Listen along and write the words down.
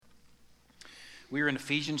We are in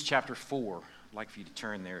Ephesians chapter 4. I'd like for you to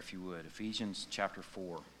turn there if you would. Ephesians chapter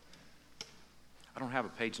 4. I don't have a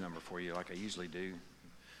page number for you like I usually do.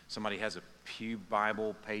 Somebody has a Pew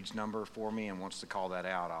Bible page number for me and wants to call that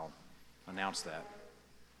out, I'll announce that.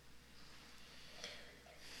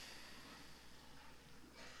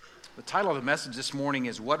 The title of the message this morning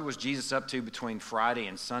is What Was Jesus Up To Between Friday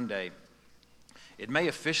and Sunday? It may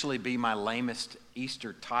officially be my lamest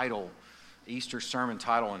Easter sermon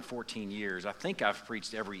title in 14 years. I think I've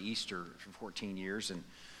preached every Easter for 14 years, and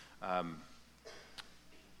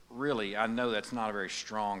really, I know that's not a very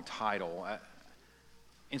strong title.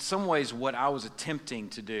 In some ways, what I was attempting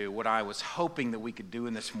to do, what I was hoping that we could do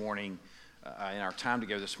in this morning, in our time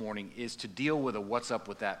together this morning, is to deal with a what's up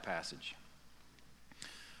with that passage.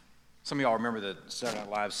 Some of y'all remember the Saturday Night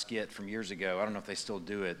Live skit from years ago. I don't know if they still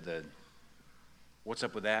do it, the what's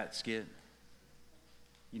up with that skit?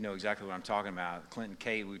 You know exactly what I'm talking about. Clint and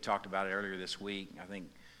Kate, we talked about it earlier this week. I think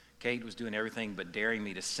Kate was doing everything but daring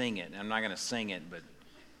me to sing it. And I'm not going to sing it, but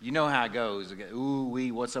you know how it goes. Ooh,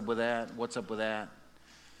 wee, what's up with that? What's up with that?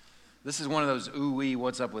 This is one of those ooh, wee,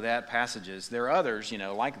 what's up with that passages. There are others,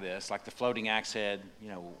 like this, like the floating axe head,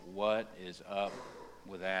 what is up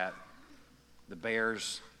with that? The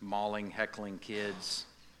bears mauling, heckling kids,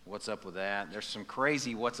 what's up with that? There's some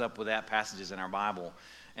crazy what's up with that passages in our Bible.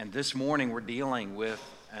 And this morning we're dealing with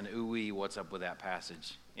an ooh-wee, what's up with that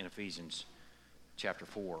passage in Ephesians chapter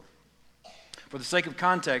 4. For the sake of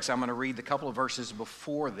context, I'm going to read the couple of verses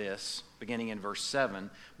before this, beginning in verse 7,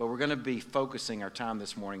 but we're going to be focusing our time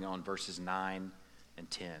this morning on verses 9 and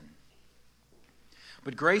 10.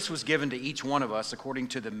 But grace was given to each one of us according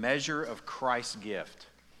to the measure of Christ's gift.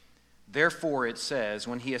 Therefore, it says,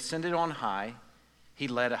 when he ascended on high, he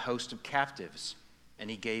led a host of captives, and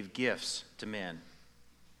he gave gifts to men.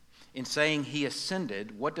 In saying he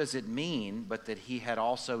ascended, what does it mean but that he had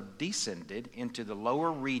also descended into the lower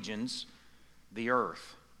regions, the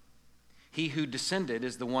earth? He who descended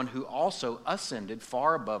is the one who also ascended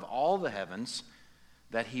far above all the heavens,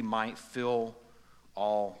 that he might fill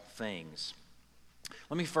all things.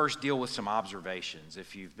 Let me first deal with some observations.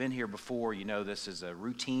 If you've been here before, you know this is a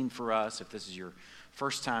routine for us. If this is your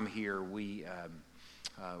first time here, we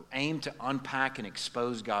aim to unpack and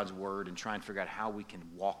expose God's Word and try and figure out how we can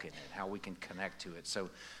walk in it, how we can connect to it.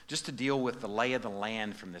 So just to deal with the lay of the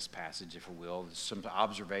land from this passage, if you will, some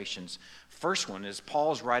observations. First one is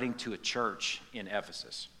Paul's writing to a church in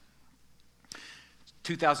Ephesus.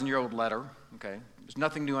 2,000-year-old letter, okay? There's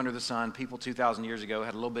nothing new under the sun. People 2,000 years ago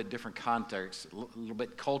had a little bit different context, a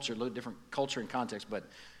little different culture and context, but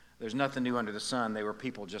there's nothing new under the sun. They were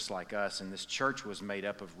people just like us, and this church was made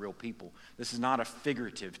up of real people. This is not a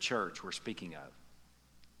figurative church we're speaking of.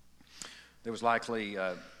 There was likely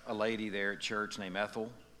a lady there at church named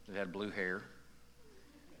Ethel that had blue hair.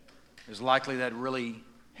 There's likely that really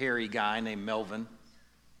hairy guy named Melvin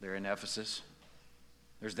there in Ephesus.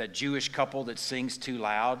 There's that Jewish couple that sings too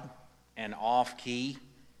loud and off key.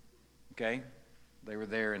 Okay? They were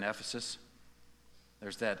there in Ephesus.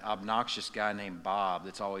 There's that obnoxious guy named Bob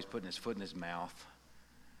that's always putting his foot in his mouth.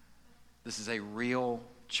 This is a real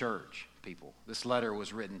church, people. This letter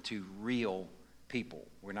was written to real people.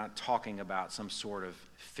 We're not talking about some sort of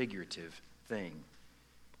figurative thing.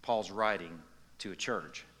 Paul's writing to a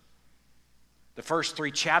church. The first 3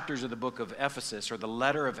 chapters of the book of Ephesus, or the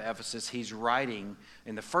letter of Ephesus, he's writing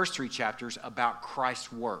in the first 3 chapters about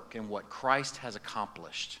Christ's work and what Christ has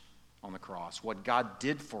accomplished on the cross, what God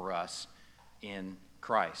did for us in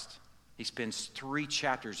Christ. He spends 3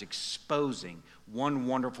 chapters exposing one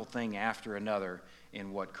wonderful thing after another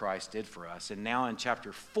in what Christ did for us. And now in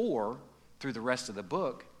chapter 4, through the rest of the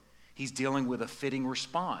book, he's dealing with a fitting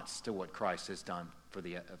response to what Christ has done for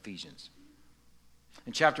the Ephesians.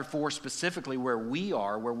 In chapter 4, specifically where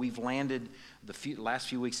we've landed the last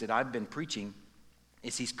few weeks that I've been preaching,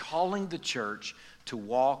 is he's calling the church to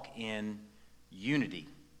walk in unity.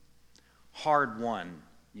 Hard-won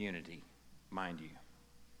unity, mind you.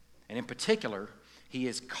 And in particular, he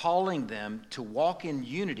is calling them to walk in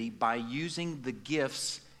unity by using the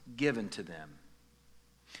gifts given to them.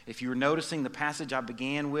 If you were noticing the passage I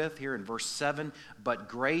began with here in verse 7, but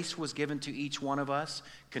grace was given to each one of us.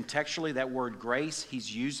 Contextually, that word grace,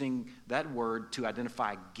 he's using that word to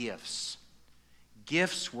identify gifts.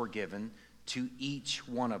 Gifts were given to each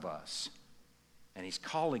one of us. And he's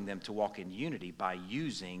calling them to walk in unity by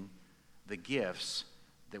using the gifts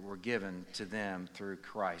that were given to them through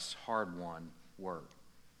Christ's hard-won work.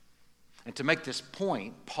 And to make this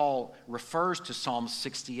point, Paul refers to Psalm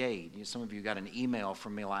 68. Some of you got an email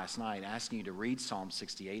from me last night asking you to read Psalm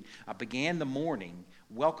 68. I began the morning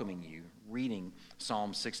welcoming you, reading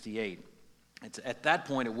Psalm 68. At that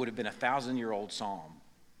point, it would have been a 1,000-year-old psalm.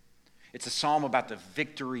 It's a psalm about the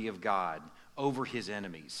victory of God over his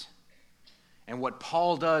enemies. And what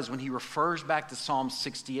Paul does when he refers back to Psalm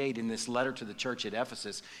 68 in this letter to the church at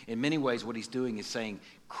Ephesus, in many ways what he's doing is saying,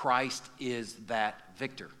 Christ is that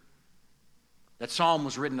victor. That psalm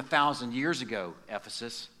was written 1,000 years ago,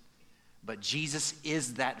 Ephesus, but Jesus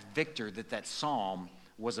is that victor that psalm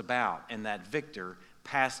was about. And that victor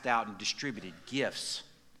passed out and distributed gifts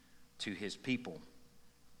to his people.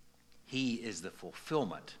 He is the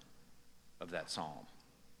fulfillment of that psalm.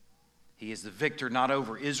 He is the victor not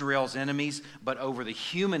over Israel's enemies, but over the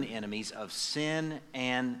human enemies of sin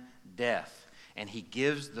and death. And he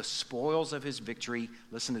gives the spoils of his victory,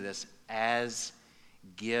 listen to this, as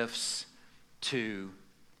gifts to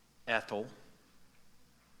Ethel,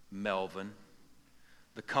 Melvin,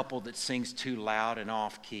 the couple that sings too loud and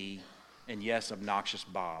off key, and yes, obnoxious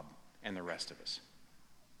Bob, and the rest of us.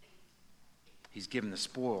 He's given the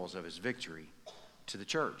spoils of his victory to the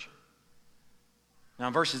church. Now,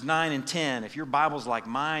 in verses 9 and 10, if your Bible's like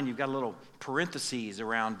mine, you've got a little parentheses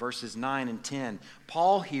around verses 9 and 10.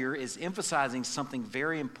 Paul here is emphasizing something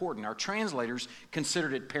very important. Our translators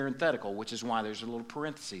considered it parenthetical, which is why there's a little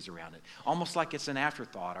parentheses around it, almost like it's an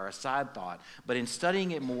afterthought or a side thought. But in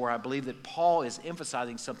studying it more, I believe that Paul is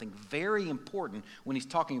emphasizing something very important when he's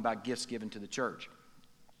talking about gifts given to the church.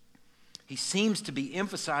 He seems to be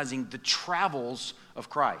emphasizing the travels of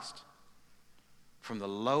Christ from the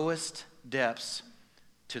lowest depths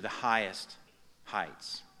to the highest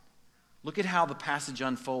heights. Look at how the passage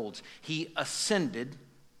unfolds. He ascended.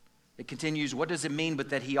 It continues, what does it mean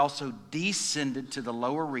but that he also descended to the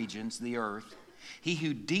lower regions, the earth? He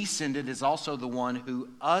who descended is also the one who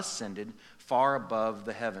ascended far above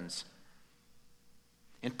the heavens.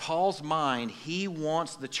 In Paul's mind, he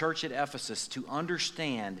wants the church at Ephesus to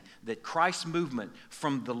understand that Christ's movement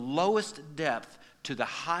from the lowest depth to the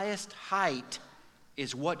highest height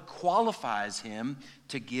is what qualifies him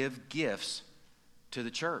to give gifts to the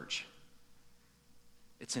church.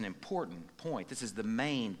 It's an important point. This is the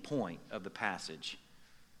main point of the passage.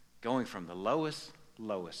 Going from the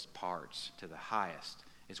lowest parts to the highest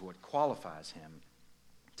is what qualifies him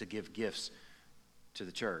to give gifts to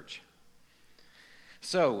the church.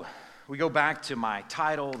 So, we go back to my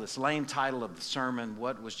title, this lame title of the sermon,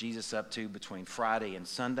 what was Jesus up to between Friday and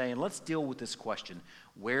Sunday? And let's deal with this question.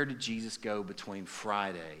 Where did Jesus go between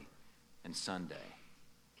Friday and Sunday?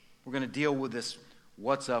 We're going to deal with this,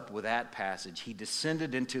 what's up with that passage. He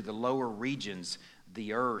descended into the lower regions,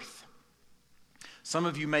 the earth. Some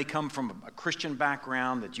of you may come from a Christian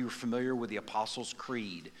background that you're familiar with the Apostles'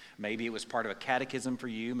 Creed. Maybe it was part of a catechism for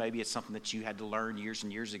you. Maybe it's something that you had to learn years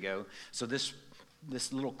and years ago. So this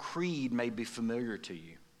little creed may be familiar to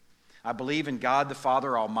you. I believe in God the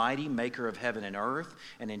Father Almighty, maker of heaven and earth,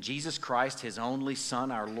 and in Jesus Christ, his only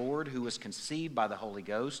Son, our Lord, who was conceived by the Holy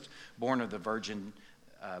Ghost, born of the Virgin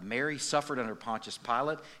Mary, suffered under Pontius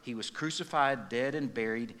Pilate. He was crucified, dead, and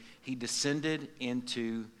buried. He descended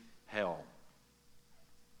into hell.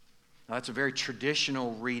 Now, that's a very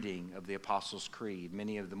traditional reading of the Apostles' Creed.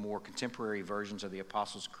 Many of the more contemporary versions of the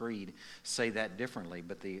Apostles' Creed say that differently,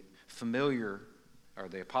 but the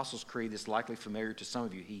Apostles' Creed is likely familiar to some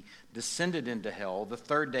of you. He descended into hell. The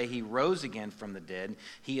third day he rose again from the dead.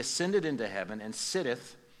 He ascended into heaven and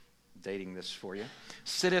sitteth, dating this for you,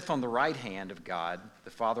 sitteth on the right hand of God, the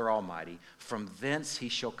Father Almighty. From thence he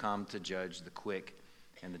shall come to judge the quick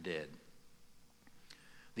and the dead.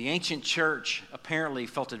 The ancient church apparently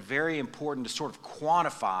felt it very important to sort of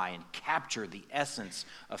quantify and capture the essence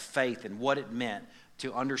of faith and what it meant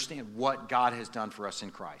to understand what God has done for us in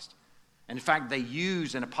Christ. And in fact, they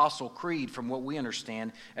use an Apostle Creed from what we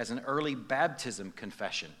understand as an early baptism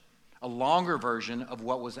confession, a longer version of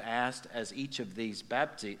what was asked as each of these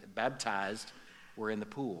baptized were in the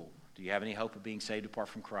pool. Do you have any hope of being saved apart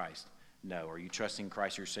from Christ? No. Are you trusting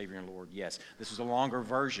Christ your Savior and Lord? Yes. This is a longer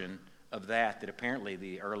version of that apparently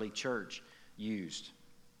the early church used.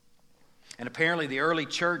 And apparently the early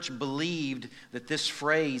church believed that this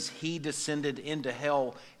phrase, he descended into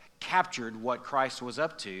hell, captured what Christ was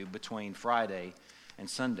up to between Friday and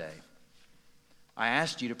Sunday. I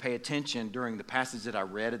asked you to pay attention during the passage that I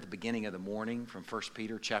read at the beginning of the morning from 1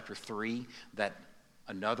 Peter chapter 3, that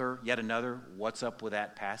yet another, what's up with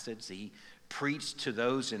that passage? He preached to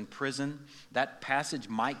those in prison. That passage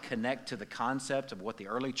might connect to the concept of what the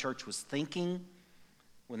early church was thinking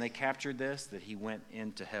when they captured this, that he went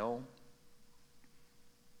into hell.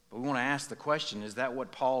 But we want to ask the question, is that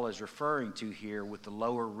what Paul is referring to here with the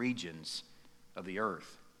lower regions of the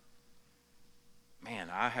earth? Man,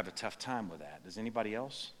 I have a tough time with that. Does anybody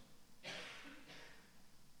else?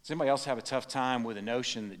 Does anybody else have a tough time with the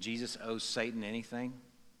notion that Jesus owes Satan anything?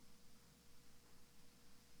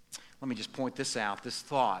 Let me just point this out. This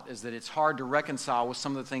thought is that it's hard to reconcile with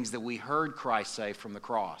some of the things that we heard Christ say from the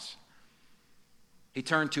cross. He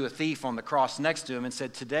turned to a thief on the cross next to him and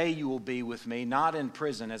said, "Today you will be with me, not in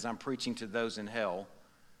prison as I'm preaching to those in hell,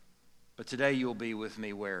 but today you will be with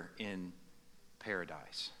me where? In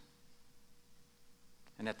paradise."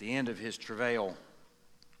 And at the end of his travail,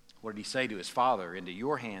 what did he say to his Father? "Into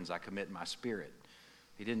your hands I commit my spirit."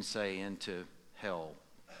 He didn't say into hell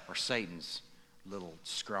or Satan's little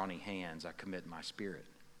scrawny hands I commit my spirit.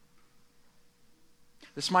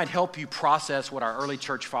 This might help you process what our early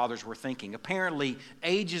church fathers were thinking. Apparently,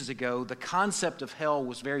 ages ago, the concept of hell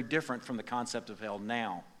was very different from the concept of hell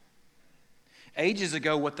now. Ages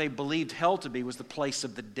ago, what they believed hell to be was the place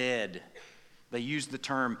of the dead. They used the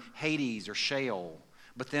term Hades or Sheol.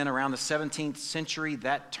 But then around the 17th century,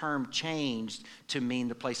 that term changed to mean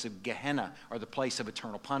the place of Gehenna, or the place of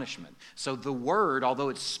eternal punishment. So the word, although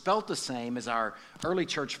it's spelt the same as our early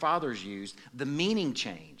church fathers used, the meaning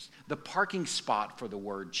changed. The parking spot for the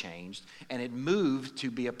word changed, and it moved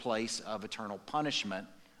to be a place of eternal punishment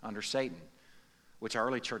under Satan, which our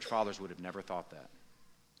early church fathers would have never thought that.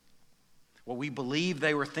 What we believe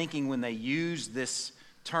they were thinking when they used this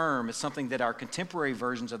term is something that our contemporary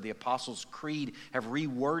versions of the Apostles' Creed have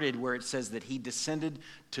reworded, where it says that he descended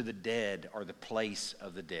to the dead, or the place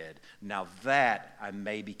of the dead. Now that I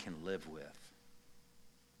maybe can live with.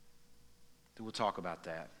 We'll talk about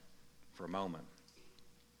that for a moment.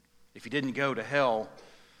 If he didn't go to hell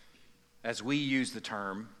as we use the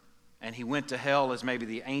term, and he went to hell as maybe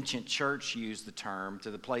the ancient church used the term,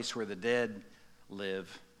 to the place where the dead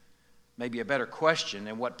live, maybe a better question,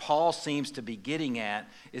 and what Paul seems to be getting at,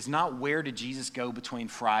 is not where did Jesus go between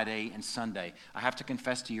Friday and Sunday. I have to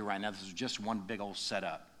confess to you right now, this is just one big old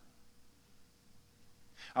setup.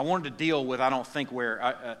 I wanted to deal with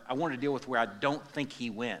where I don't think he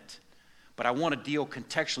went. But I want to deal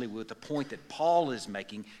contextually with the point that Paul is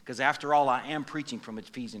making, because after all, I am preaching from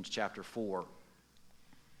Ephesians chapter 4.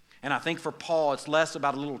 And I think for Paul, it's less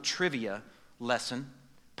about a little trivia lesson,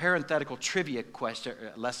 parenthetical trivia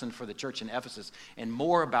lesson for the church in Ephesus, and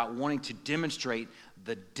more about wanting to demonstrate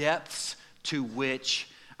the depths to which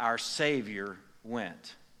our Savior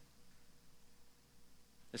went.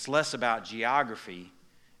 It's less about geography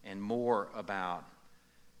and more about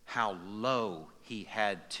how low he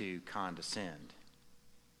had to condescend.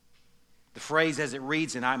 The phrase as it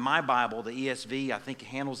reads in my Bible, the ESV, I think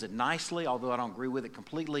handles it nicely, although I don't agree with it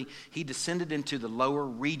completely. He descended into the lower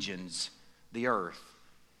regions, the earth.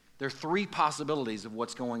 There are three possibilities of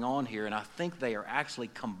what's going on here, and I think they are actually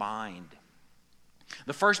combined.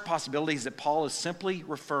 The first possibility is that Paul is simply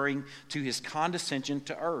referring to his condescension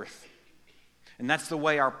to earth. And that's the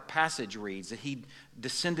way our passage reads, that he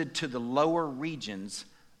descended to the lower regions,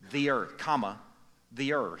 the earth,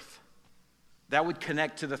 the earth. That would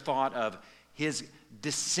connect to the thought of his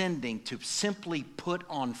descending to simply put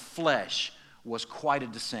on flesh was quite a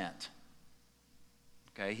descent.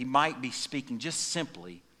 Okay, he might be speaking just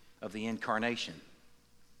simply of the incarnation.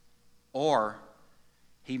 Or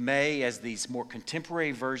he may, as these more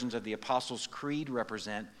contemporary versions of the Apostles' Creed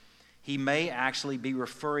represent, he may actually be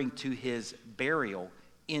referring to his burial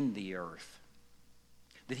in the earth.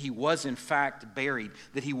 That he was in fact buried,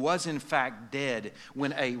 that he was in fact dead.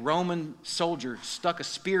 When a Roman soldier stuck a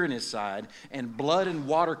spear in his side and blood and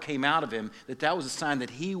water came out of him, that was a sign that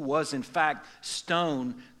he was in fact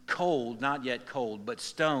stone cold, not yet cold, but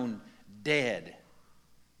stone dead.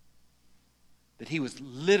 That he was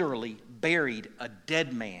literally buried a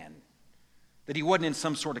dead man. That he wasn't in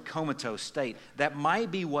some sort of comatose state. That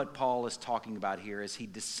might be what Paul is talking about here as he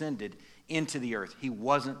descended into the earth. He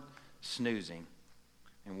wasn't snoozing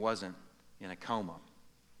and wasn't in a coma.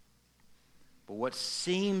 But what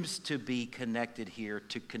seems to be connected here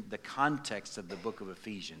to the context of the book of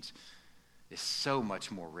Ephesians is so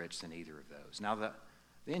much more rich than either of those. Now, the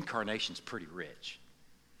incarnation is pretty rich.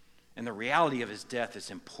 And the reality of his death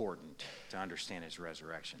is important to understand his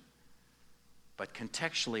resurrection. But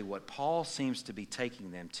contextually, what Paul seems to be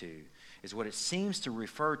taking them to is what it seems to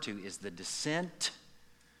refer to is the descent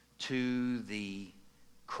to the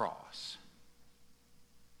cross.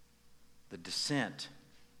 The descent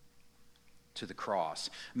to the cross.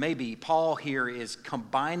 Maybe Paul here is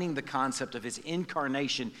combining the concept of his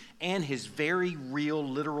incarnation and his very real,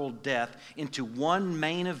 literal death into one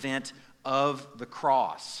main event of the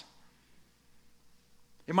cross.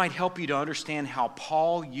 It might help you to understand how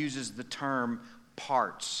Paul uses the term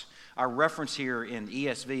parts. Our reference here in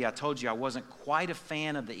ESV, I told you I wasn't quite a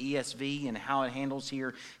fan of the ESV and how it handles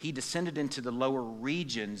here. He descended into the lower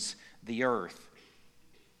regions, the earth.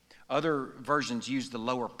 Other versions use the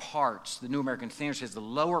lower parts. The New American Standard says the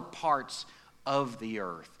lower parts of the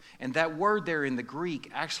earth. And that word there in the Greek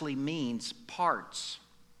actually means parts.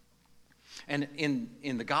 And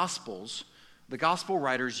in the Gospels, the Gospel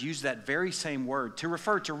writers use that very same word to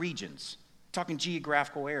refer to regions, talking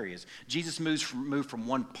geographical areas. Jesus moved from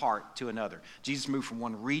one part to another. Jesus moved from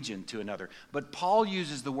one region to another. But Paul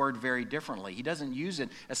uses the word very differently. He doesn't use it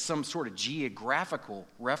as some sort of geographical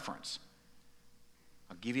reference.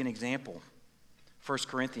 I'll give you an example. 1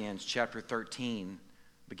 Corinthians chapter 13,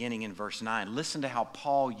 beginning in verse 9. Listen to how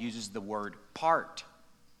Paul uses the word part.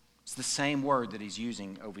 It's the same word that he's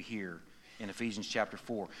using over here in Ephesians chapter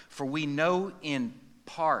 4. For we know in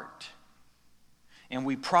part, and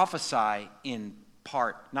we prophesy in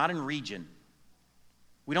part, not in region.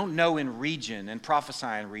 We don't know in region and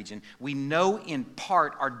prophesy in region. We know in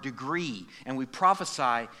part our degree, and we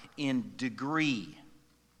prophesy in degree.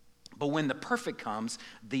 But when the perfect comes,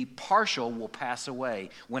 the partial will pass away.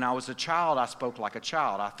 When I was a child, I spoke like a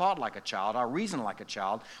child. I thought like a child. I reasoned like a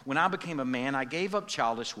child. When I became a man, I gave up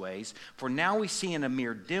childish ways. For now we see in a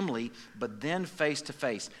mirror dimly, but then face to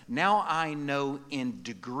face. Now I know in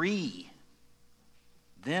degree.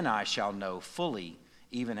 Then I shall know fully,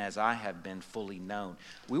 even as I have been fully known.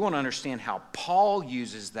 We want to understand how Paul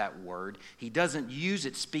uses that word. He doesn't use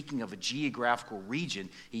it speaking of a geographical region.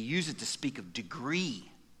 He uses it to speak of degree.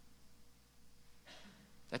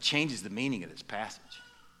 That changes the meaning of this passage.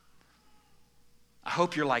 I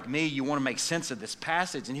hope you're like me. You want to make sense of this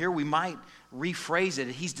passage. And here we might rephrase it.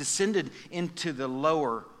 He's descended into the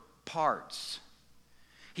lower parts.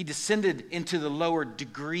 He descended into the lower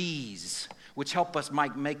degrees, which help us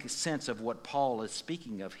make sense of what Paul is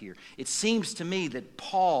speaking of here. It seems to me that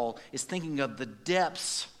Paul is thinking of the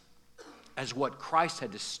depths as what Christ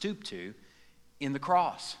had to stoop to in the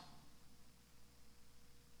cross.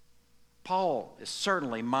 Paul is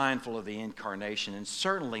certainly mindful of the incarnation and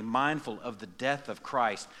certainly mindful of the death of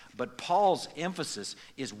Christ, but Paul's emphasis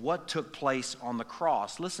is what took place on the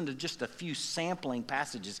cross. Listen to just a few sampling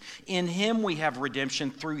passages. In him we have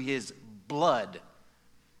redemption through his blood,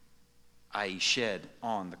 i.e. shed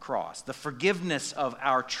on the cross. The forgiveness of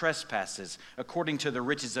our trespasses according to the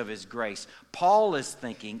riches of his grace. Paul is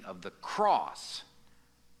thinking of the cross.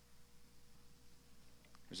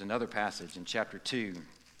 There's another passage in chapter 2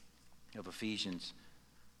 of Ephesians,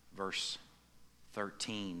 verse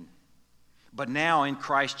 13. But now in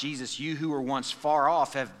Christ Jesus, you who were once far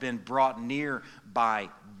off have been brought near by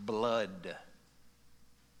blood.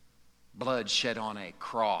 Blood shed on a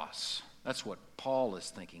cross. That's what Paul is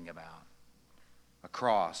thinking about. A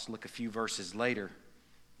cross. Look a few verses later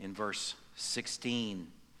in verse 16.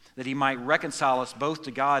 That he might reconcile us both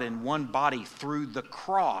to God in one body through the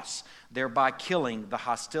cross, thereby killing the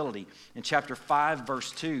hostility. In chapter 5,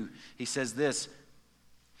 verse 2, he says this,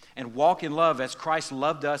 and walk in love as Christ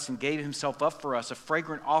loved us and gave himself up for us, a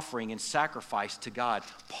fragrant offering and sacrifice to God.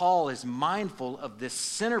 Paul is mindful of this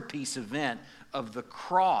centerpiece event of the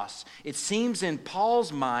cross. It seems in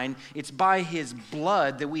Paul's mind, it's by his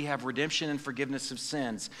blood that we have redemption and forgiveness of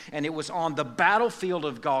sins. And it was on the battlefield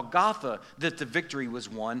of Golgotha that the victory was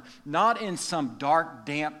won, not in some dark,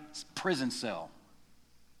 damp prison cell.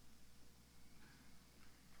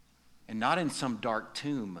 And not in some dark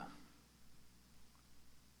tomb.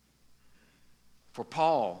 For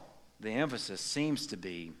Paul, the emphasis seems to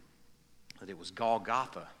be that it was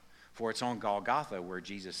Golgotha. For it's on Golgotha where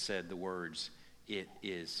Jesus said the words, "It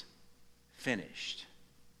is finished."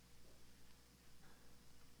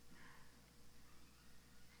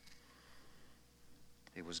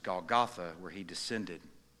 It was Golgotha where he descended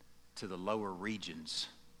to the lower regions,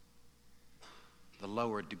 the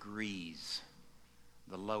lower degrees,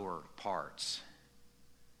 the lower parts.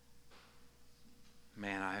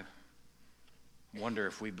 Man, I wonder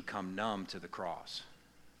if we become numb to the cross.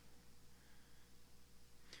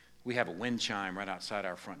 We have a wind chime right outside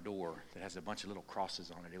our front door that has a bunch of little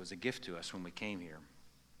crosses on it. It was a gift to us when we came here.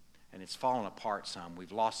 And it's fallen apart some.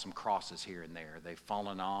 We've lost some crosses here and there. They've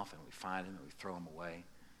fallen off, and we find them and we throw them away.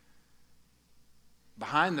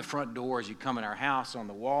 Behind the front door as you come in our house, on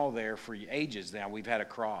the wall there for ages now, we've had a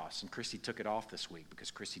cross. And Christy took it off this week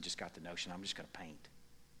because Christy just got the notion, I'm just going to paint.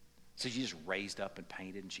 So she just raised up and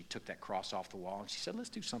painted, and she took that cross off the wall, and she said, let's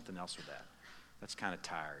do something else with that. That's kind of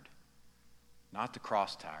tired. Not the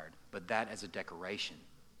cross tired, but that as a decoration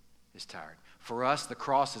is tired. For us, the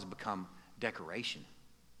cross has become decoration.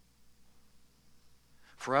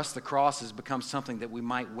 For us, the cross has become something that we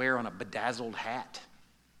might wear on a bedazzled hat.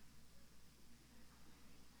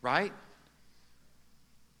 Right?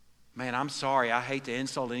 Man, I'm sorry. I hate to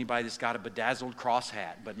insult anybody that's got a bedazzled cross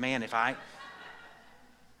hat, but man, if I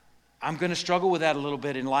I'm going to struggle with that a little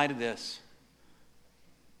bit in light of this.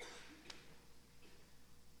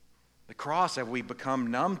 The cross, have we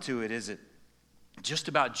become numb to it? Is it just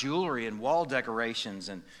about jewelry and wall decorations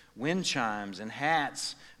and wind chimes and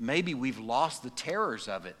hats? Maybe we've lost the terrors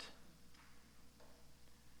of it.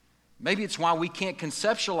 Maybe it's why we can't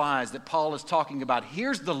conceptualize that Paul is talking about,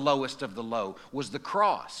 here's the lowest of the low, was the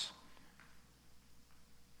cross.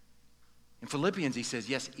 In Philippians, he says,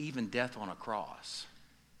 yes, even death on a cross.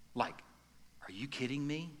 Like, are you kidding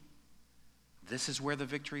me? This is where the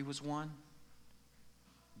victory was won?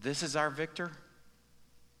 This is our victor?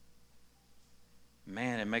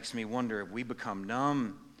 Man, it makes me wonder if we become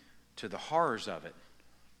numb to the horrors of it.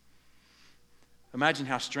 Imagine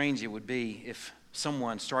how strange it would be if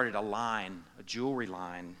someone started a jewelry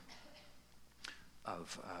line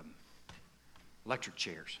of electric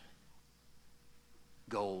chairs,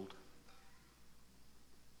 gold,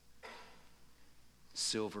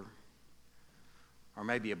 silver, or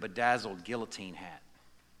maybe a bedazzled guillotine hat.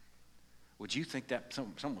 Would you think that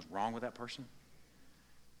something was wrong with that person?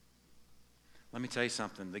 Let me tell you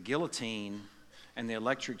something. The guillotine and the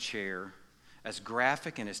electric chair, as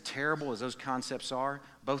graphic and as terrible as those concepts are,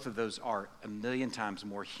 both of those are 1,000,000 times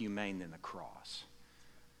more humane than the cross.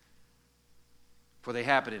 For they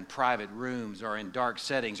happen in private rooms or in dark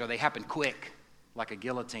settings, or they happen quick, like a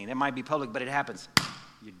guillotine. It might be public, but it happens.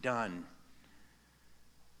 You're done.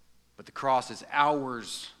 But the cross is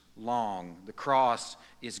hours long. The cross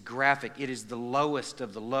is graphic. It is the lowest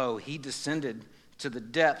of the low. He descended to the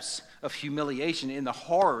depths of humiliation in the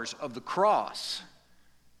horrors of the cross.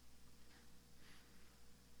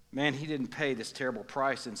 Man, he didn't pay this terrible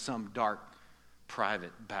price in some dark,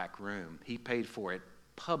 private back room. He paid for it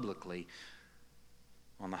publicly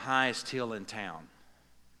on the highest hill in town.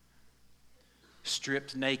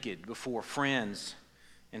 Stripped naked before friends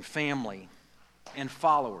and family and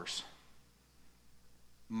followers.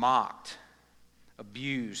 Mocked,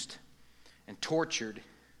 abused, and tortured.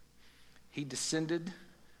 He descended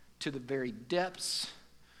to the very depths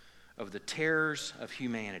of the terrors of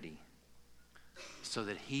humanity so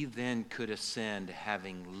that he then could ascend,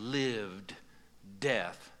 having lived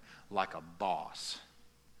death like a boss.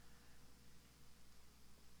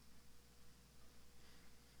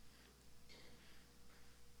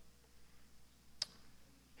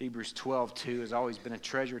 Hebrews 12:2 has always been a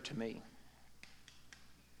treasure to me.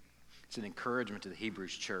 It's an encouragement to the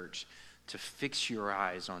Hebrews church to fix your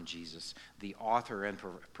eyes on Jesus, the author and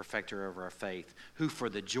perfecter of our faith, who for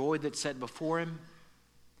the joy that set before him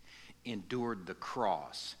endured the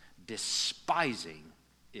cross, despising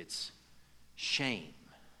its shame.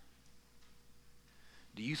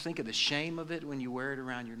 Do you think of the shame of it when you wear it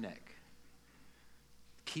around your neck?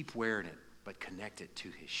 Keep wearing it, but connect it to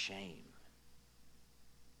his shame.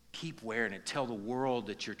 Keep wearing it. Tell the world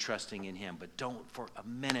that you're trusting in him, but don't for a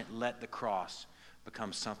minute let the cross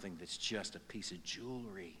become something that's just a piece of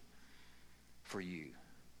jewelry for you.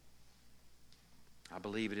 I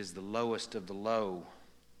believe it is the lowest of the low.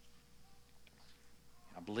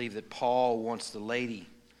 I believe that Paul wants the lady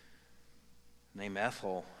named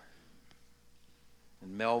Ethel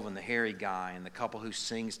and Melvin, the hairy guy, and the couple who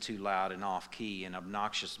sings too loud and off key, and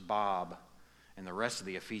obnoxious Bob, and the rest of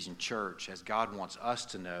the Ephesian church, as God wants us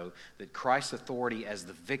to know that Christ's authority as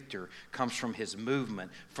the victor comes from his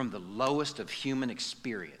movement from the lowest of human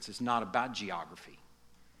experience. It's not about geography.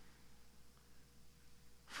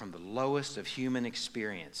 From the lowest of human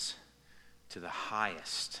experience to the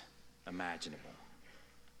highest imaginable.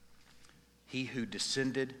 He who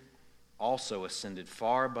descended also ascended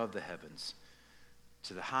far above the heavens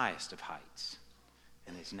to the highest of heights,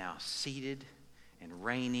 and is now seated and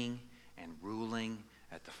reigning and ruling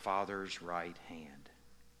at the Father's right hand.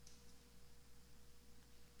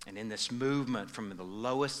 And in this movement from the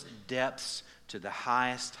lowest depths to the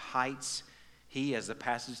highest heights, he, as the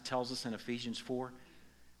passage tells us in Ephesians 4,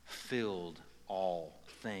 filled all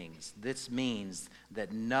things. This means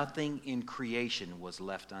that nothing in creation was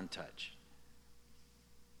left untouched.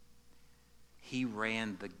 He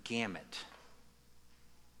ran the gamut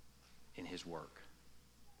in his work.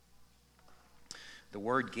 The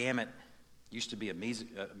word gamut used to be a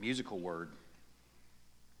musical word.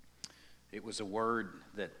 It was a word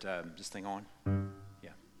that, this thing on?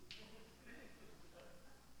 Yeah.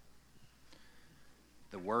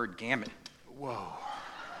 The word gamut. Whoa.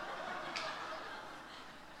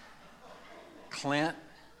 Clint,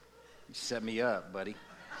 you set me up, buddy.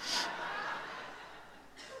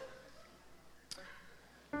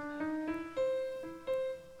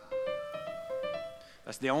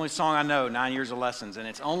 That's the only song I know, 9 years of lessons, and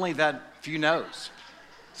it's only that few notes.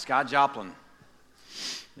 Scott Joplin,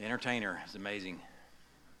 the entertainer, is amazing.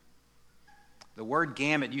 The word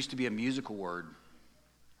gamut used to be a musical word.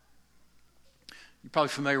 You're probably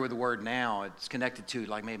familiar with the word now. It's connected to,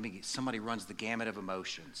 like, maybe somebody runs the gamut of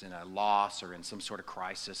emotions in a loss or in some sort of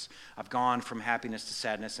crisis. I've gone from happiness to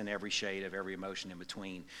sadness in every shade of every emotion in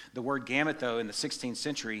between. The word gamut, though, in the 16th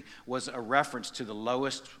century was a reference to the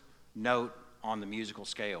lowest note on the musical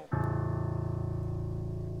scale.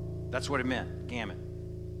 That's what it meant, gamut.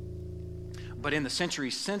 But in the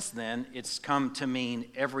centuries since then, it's come to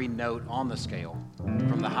mean every note on the scale,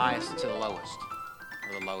 from the highest to the lowest,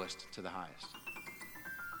 or the lowest to the highest.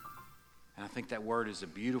 And I think that word is a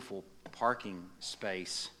beautiful parking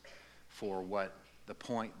space for what the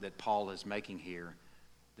point that Paul is making here,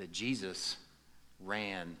 that Jesus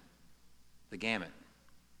ran the gamut.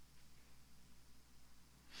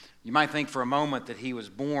 You might think for a moment that he was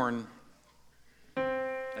born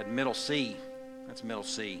at Middle C. That's Middle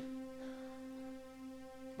C.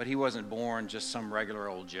 But he wasn't born just some regular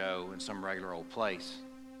old Joe in some regular old place.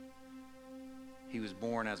 He was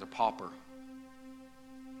born as a pauper.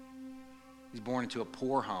 He's born into a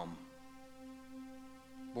poor home,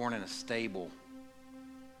 born in a stable,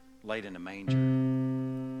 laid in a manger.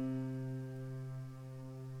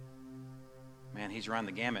 Man, he's run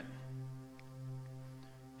the gamut.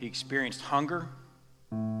 He experienced hunger,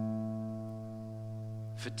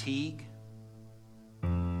 fatigue,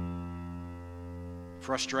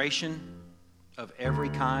 frustration of every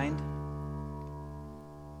kind.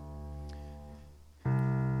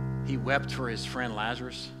 He wept for his friend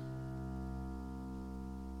Lazarus.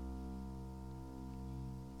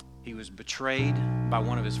 He was betrayed by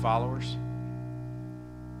one of his followers.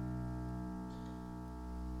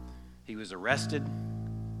 He was arrested.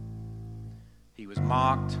 He was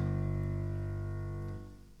mocked.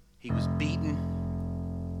 He was beaten.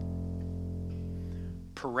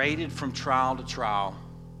 Paraded from trial to trial.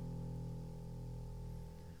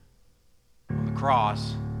 On the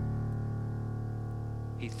cross,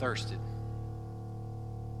 he thirsted.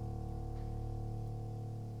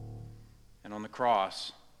 And on the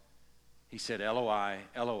cross, he said, Eloi,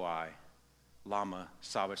 Eloi, lama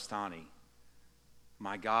sabachthani.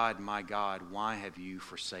 My God, why have you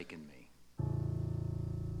forsaken me?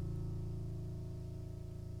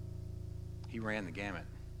 He ran the gamut.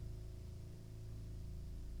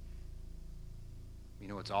 You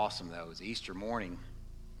know what's awesome, though, is Easter morning.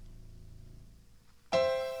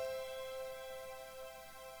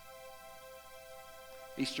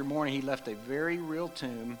 Easter morning, he left a very real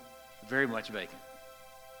tomb, very much vacant,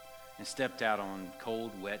 and stepped out on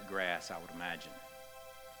cold, wet grass, I would imagine.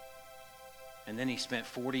 And then he spent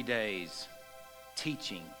 40 days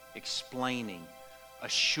teaching, explaining,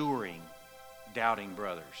 assuring doubting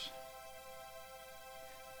brothers,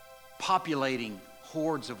 populating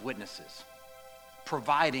hordes of witnesses,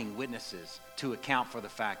 providing witnesses to account for the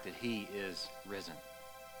fact that he is risen.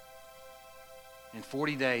 And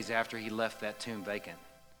 40 days after he left that tomb vacant,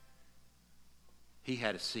 he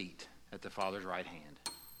had a seat at the Father's right hand.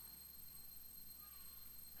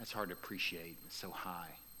 That's hard to appreciate. It's so high.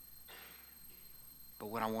 But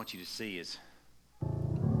what I want you to see is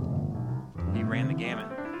he ran the gamut.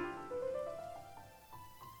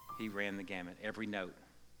 He ran the gamut. Every note.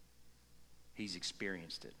 He's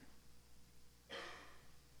experienced it.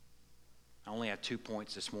 I only have 2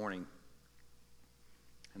 points this morning.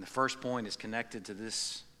 And the first point is connected to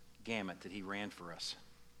this gamut that he ran for us.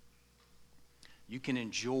 You can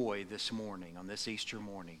enjoy this morning, on this Easter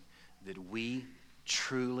morning, that we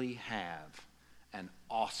truly have an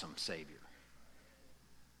awesome Savior.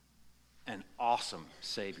 An awesome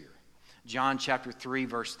Savior. John chapter 3,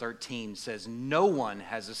 verse 13 says, no one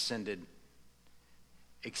has ascended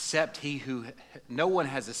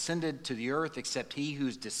to the earth except he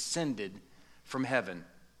who's descended from heaven,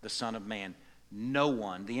 the Son of Man. No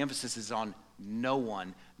one. The emphasis is on no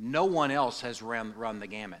one. No one else has run the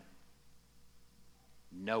gamut.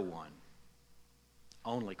 No one.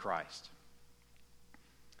 Only Christ.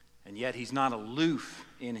 And yet he's not aloof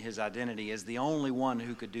in his identity as the only one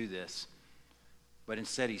who could do this, but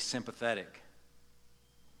instead he's sympathetic.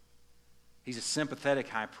 He's a sympathetic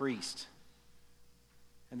high priest.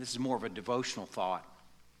 And this is more of a devotional thought.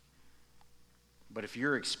 But if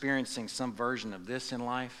you're experiencing some version of this in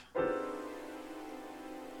life,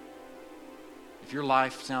 if your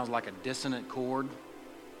life sounds like a dissonant chord,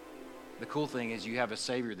 the cool thing is you have a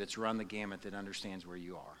Savior that's run the gamut that understands where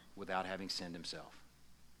you are without having sinned himself.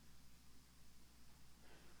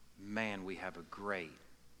 Man, we have a great,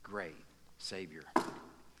 great Savior.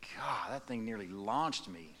 God, that thing nearly launched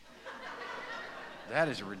me. That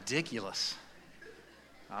is ridiculous.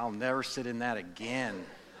 I'll never sit in that again.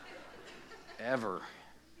 Ever.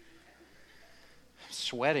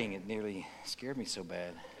 sweating. It nearly scared me so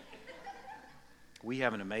bad. We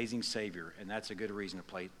have an amazing Savior, and that's a good reason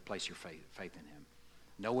to place your faith in him.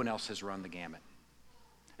 No one else has run the gamut.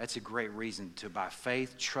 That's a great reason to, by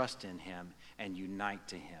faith, trust in him and unite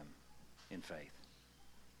to him in faith.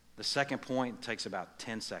 The second point takes about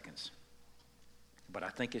 10 seconds, but I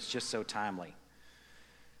think it's just so timely.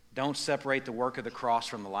 Don't separate the work of the cross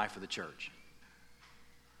from the life of the church.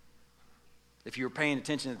 If you were paying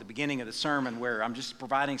attention at the beginning of the sermon, where I'm just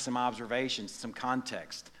providing some observations, some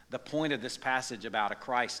context, the point of this passage about a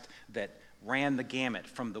Christ that ran the gamut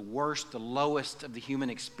from the worst, the lowest of the human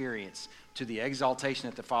experience to the exaltation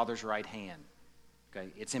at the Father's right hand. Okay?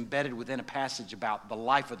 It's embedded within a passage about the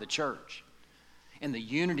life of the church and the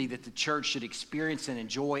unity that the church should experience and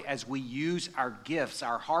enjoy as we use our gifts,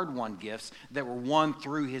 our hard-won gifts that were won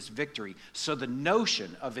through his victory. So the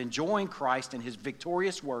notion of enjoying Christ and his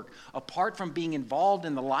victorious work, apart from being involved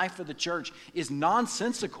in the life of the church, is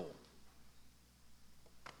nonsensical.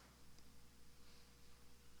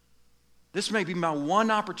 This may be my one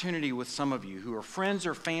opportunity with some of you who are friends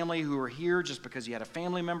or family who are here just because you had a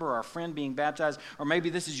family member or a friend being baptized, or maybe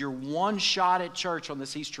this is your one shot at church on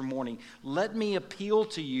this Easter morning. Let me appeal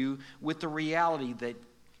to you with the reality that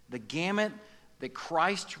the gamut that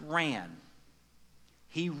Christ ran,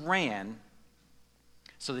 he ran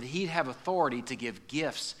so that he'd have authority to give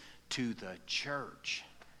gifts to the church.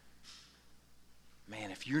 Man,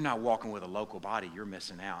 if you're not walking with a local body, you're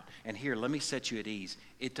missing out. And here, let me set you at ease.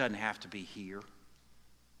 It doesn't have to be here.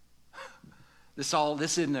 This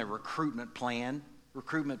isn't a recruitment plan,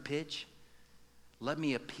 recruitment pitch. Let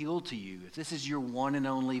me appeal to you. If this is your one and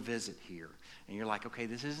only visit here, and you're like, okay,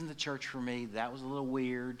 this isn't the church for me. That was a little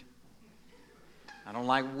weird. I don't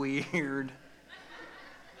like weird.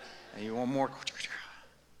 And you want more.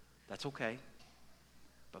 That's okay.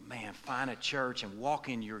 But man, find a church and walk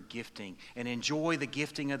in your gifting and enjoy the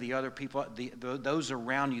gifting of the other people, those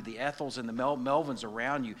around you, the Ethels and the Melvins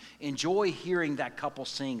around you. Enjoy hearing that couple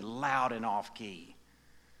sing loud and off key.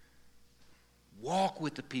 Walk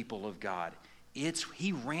with the people of God.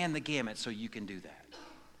 He ran the gamut so you can do that.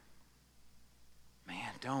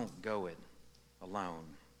 Man, don't go it alone.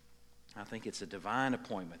 I think it's a divine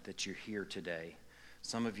appointment that you're here today.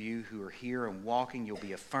 Some of you who are here and walking, you'll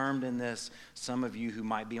be affirmed in this. Some of you who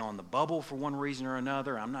might be on the bubble for one reason or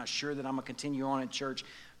another, I'm not sure that I'm going to continue on in church.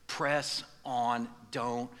 Press on.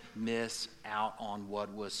 Don't miss out on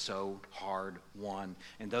what was so hard won.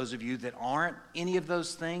 And those of you that aren't any of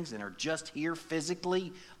those things and are just here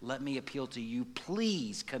physically, let me appeal to you.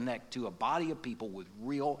 Please connect to a body of people with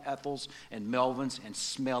real Ethels and Melvins and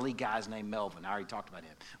smelly guys named Melvin. I already talked about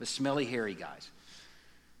him. The smelly, hairy guys.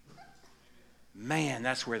 Man,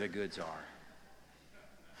 that's where the goods are.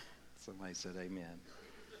 Somebody said amen.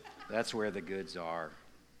 That's where the goods are.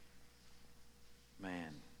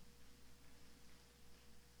 Man.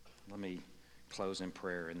 Let me close in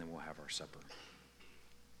prayer and then we'll have our supper.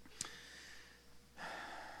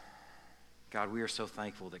 God, we are so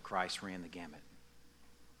thankful that Christ ran the gamut.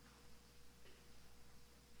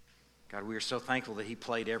 God, we are so thankful that he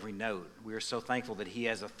played every note. We are so thankful that he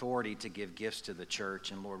has authority to give gifts to the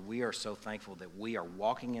church. And Lord, we are so thankful that we are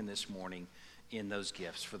walking in this morning in those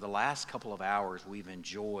gifts. For the last couple of hours, we've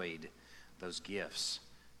enjoyed those gifts.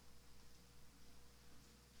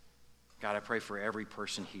 God, I pray for every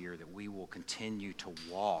person here that we will continue to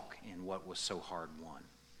walk in what was so hard won.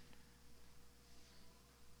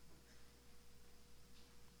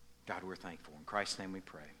 God, we're thankful. In Christ's name we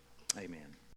pray. Amen.